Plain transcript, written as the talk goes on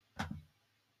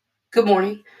Good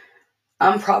morning.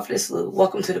 I'm Prophetess Lou.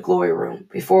 Welcome to the Glory Room.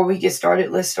 Before we get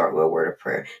started, let's start with a word of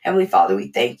prayer. Heavenly Father, we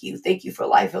thank you. Thank you for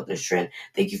life, health, and strength.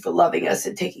 Thank you for loving us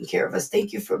and taking care of us.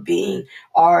 Thank you for being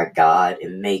our God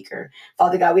and Maker.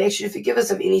 Father God, we ask you to forgive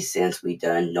us of any sins we've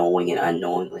done, knowing and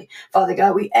unknowingly. Father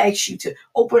God, we ask you to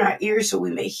open our ears so we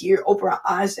may hear, open our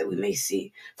eyes that we may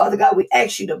see. Father God, we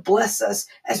ask you to bless us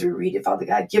as we read it. Father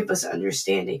God, give us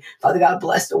understanding. Father God,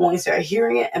 bless the ones that are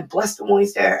hearing it and bless the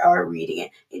ones that are reading it.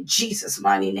 In Jesus'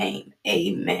 mighty name,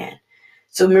 amen.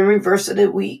 So memory verse of the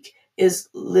week is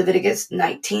Leviticus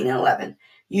 19:11.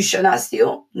 You shall not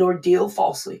steal, nor deal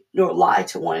falsely, nor lie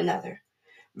to one another.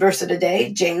 Verse of the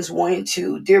day, James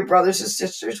 1:2. Dear brothers and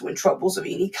sisters, when troubles of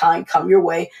any kind come your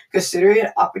way, consider it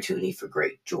an opportunity for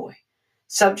great joy.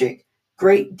 Subject,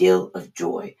 great deal of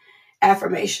joy.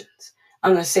 Affirmations.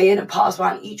 I'm going to say it and pause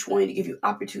on each one to give you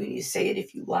opportunity to say it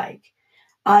if you like.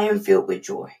 I am filled with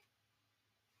joy.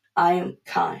 I am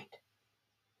kind.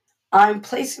 I'm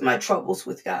placing my troubles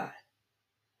with God.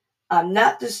 I'm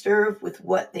not disturbed with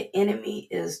what the enemy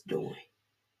is doing.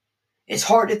 It's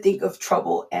hard to think of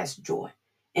trouble as joy,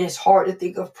 and it's hard to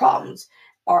think of problems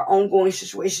or ongoing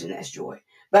situation as joy.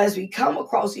 But as we come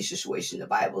across these situations, the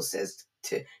Bible says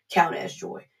to count it as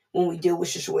joy. When we deal with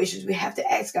situations, we have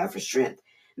to ask God for strength.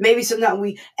 Maybe sometimes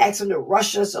we ask Him to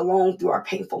rush us along through our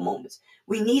painful moments.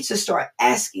 We need to start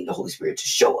asking the Holy Spirit to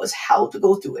show us how to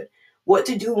go through it, what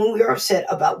to do when we are upset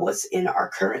about what's in our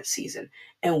current season,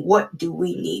 and what do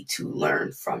we need to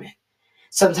learn from it.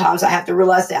 Sometimes I have to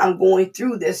realize that I'm going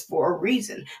through this for a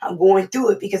reason. I'm going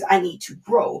through it because I need to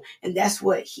grow. And that's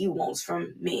what He wants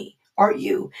from me or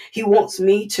you. He wants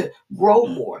me to grow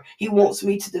more. He wants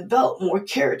me to develop more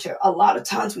character. A lot of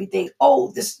times we think,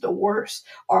 oh, this is the worst,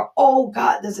 or oh,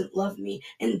 God doesn't love me.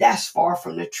 And that's far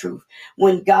from the truth.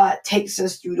 When God takes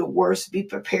us through the worst, be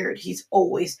prepared. He's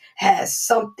always has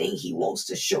something He wants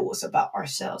to show us about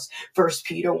ourselves. First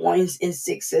Peter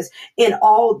 1:6 says, in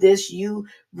all this you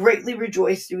greatly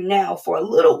rejoice through now. For a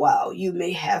little while you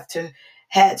may have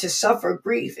had to suffer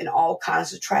grief in all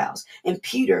kinds of trials. And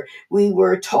Peter, we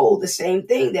were told the same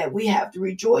thing, that we have to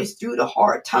rejoice through the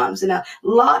hard times. And a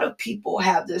lot of people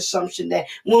have the assumption that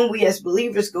when we as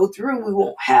believers go through, we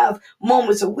won't have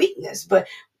moments of weakness, but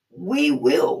we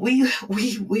will. We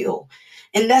will.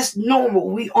 And that's normal.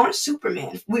 We aren't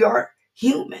Superman. We are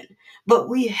human. But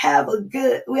we have a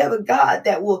God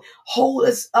that will hold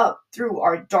us up through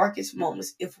our darkest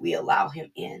moments if we allow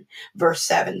Him in. Verse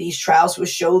 7, these trials will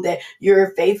show that your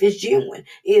faith is genuine.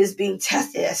 It is being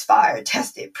tested as fire,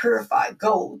 tested, purified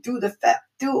gold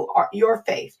your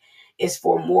faith is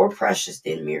for more precious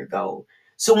than mere gold.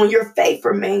 So when your faith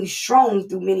remains strong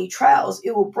through many trials,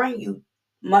 it will bring you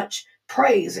much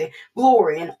praise and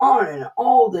glory and honor and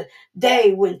all the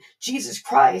day when Jesus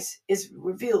Christ is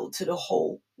revealed to the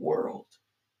whole world.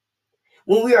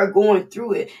 When we are going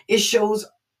through it, it shows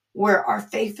where our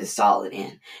faith is solid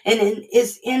in. And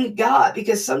it's in God,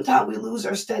 because sometimes we lose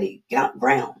our sturdy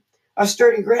ground.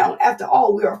 After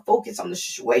all, we are focused on the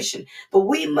situation, but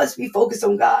we must be focused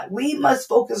on God. We must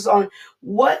focus on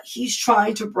what He's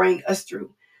trying to bring us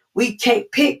through. We can't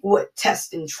pick what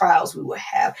tests and trials we will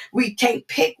have. We can't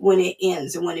pick when it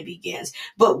ends and when it begins,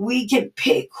 but we can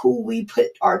pick who we put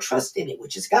our trust in it,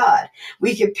 which is God.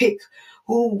 We can pick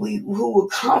who will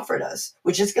comfort us,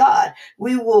 which is God.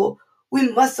 We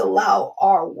must allow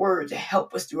our word to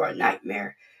help us through our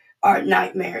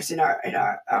nightmares and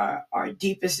our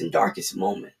deepest and darkest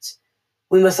moments.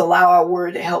 We must allow our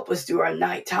word to help us through our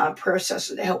nighttime prayer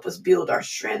session, to help us build our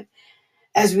strength.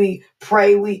 As we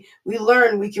pray, we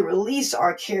learn we can release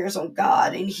our cares on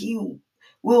God, and He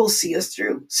will see us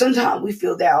through. Sometimes we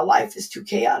feel that our life is too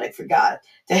chaotic for God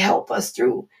to help us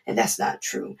through, and that's not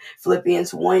true.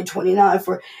 Philippians 1:29,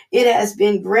 for it has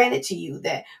been granted to you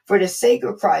that for the sake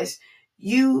of Christ,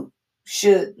 you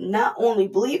should not only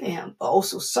believe in Him, but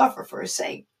also suffer for His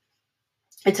sake.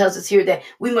 It tells us here that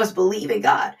we must believe in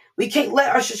God. We can't let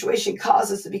our situation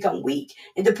cause us to become weak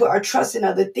and to put our trust in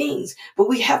other things. But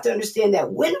we have to understand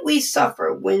that when we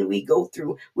suffer, when we go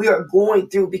through, we are going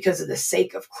through because of the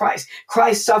sake of Christ.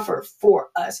 Christ suffered for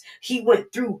us. He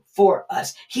went through for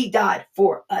us. He died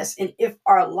for us. And if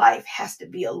our life has to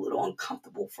be a little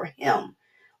uncomfortable for Him,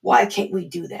 why can't we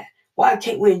do that? Why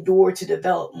can't we endure to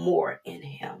develop more in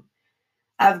Him?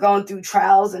 I've gone through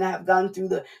trials and I've gone through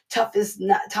the toughest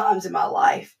times in my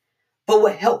life. But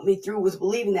what helped me through was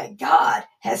believing that God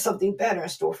has something better in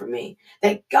store for me.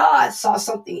 That God saw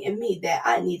something in me that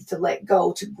I needed to let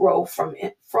go to grow from.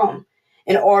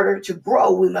 In order to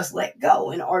grow, we must let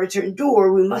go. In order to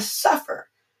endure, we must suffer.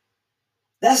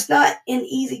 That's not an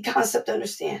easy concept to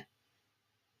understand.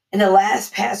 In the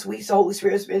past weeks, the Holy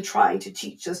Spirit has been trying to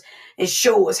teach us and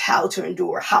show us how to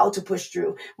endure, how to push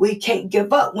through. We can't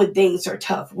give up when things are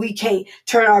tough. We can't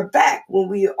turn our back when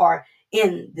we are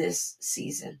in this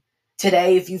season.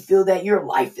 Today, if you feel that your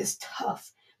life is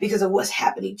tough because of what's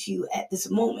happening to you at this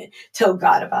moment, tell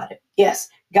God about it. Yes,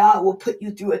 God will put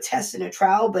you through a test and a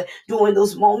trial, but during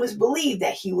those moments, believe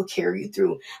that He will carry you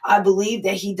through. I believe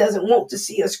that He doesn't want to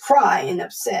see us cry and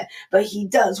upset, but He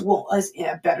does want us in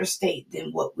a better state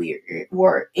than what we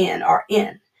were in or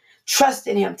in. Trust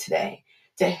in Him today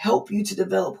to help you to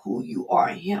develop who you are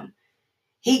in Him.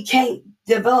 He can't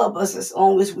develop us as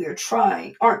long as we aren't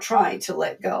trying to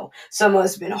let go. Some of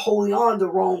us have been holding on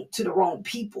to the wrong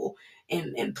people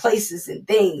and places and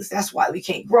things. That's why we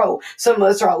can't grow. Some of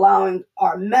us are allowing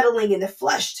our meddling in the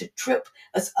flesh to trip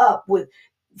us up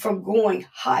from going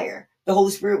higher. The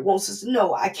Holy Spirit wants us to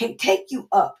know, I can't take you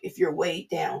up if you're weighed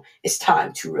down. It's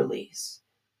time to release.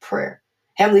 Prayer.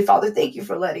 Heavenly Father, thank you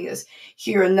for letting us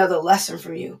hear another lesson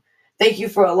from you. Thank you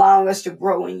for allowing us to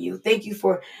grow in you. Thank you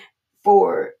for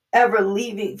never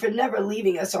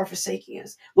leaving us or forsaking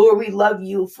us. Lord, we love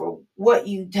you for what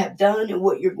you have done and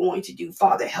what you're going to do.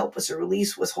 Father, help us to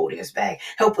release what's holding us back.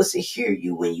 Help us to hear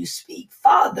you when you speak.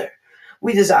 Father,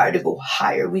 we desire to go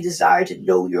higher. We desire to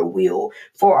know your will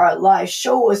for our lives.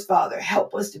 Show us, Father.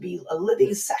 Help us to be a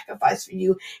living sacrifice for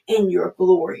you in your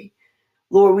glory.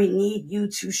 Lord, we need you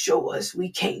to show us. We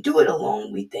can't do it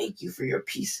alone. We thank you for your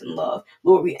peace and love.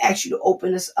 Lord, we ask you to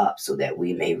open us up so that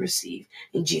we may receive.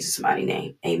 In Jesus' mighty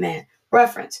name, amen.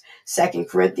 Reference, 2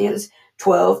 Corinthians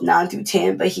 12, 9 through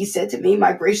 10. But he said to me,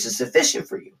 my grace is sufficient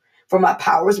for you, for my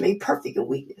power is made perfect in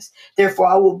weakness. Therefore,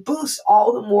 I will boast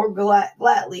all the more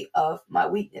gladly of my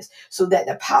weakness, so that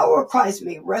the power of Christ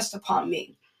may rest upon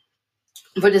me.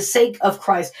 For the sake of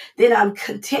Christ, then I'm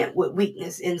content with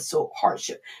weakness, insult,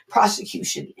 hardship,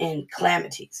 persecution, and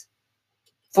calamities.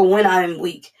 For when I am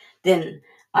weak, then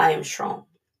I am strong.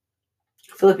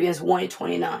 Philippians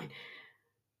 1:29.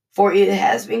 For it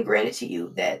has been granted to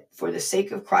you that for the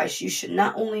sake of Christ, you should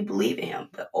not only believe in him,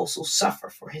 but also suffer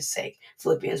for his sake.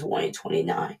 Philippians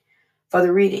 1:29.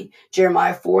 Further reading,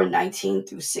 Jeremiah 4:19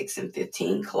 through 6 and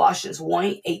 15, Colossians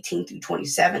 1:18 through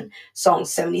 27, Psalm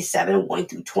 77, 1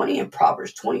 through 20, and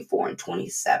Proverbs 24 and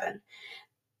 27.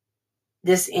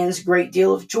 This ends a great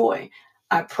deal of joy.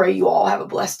 I pray you all have a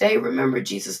blessed day. Remember,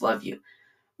 Jesus loves you.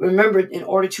 Remember, in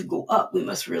order to go up, we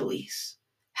must release.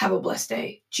 Have a blessed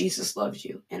day. Jesus loves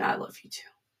you, and I love you too.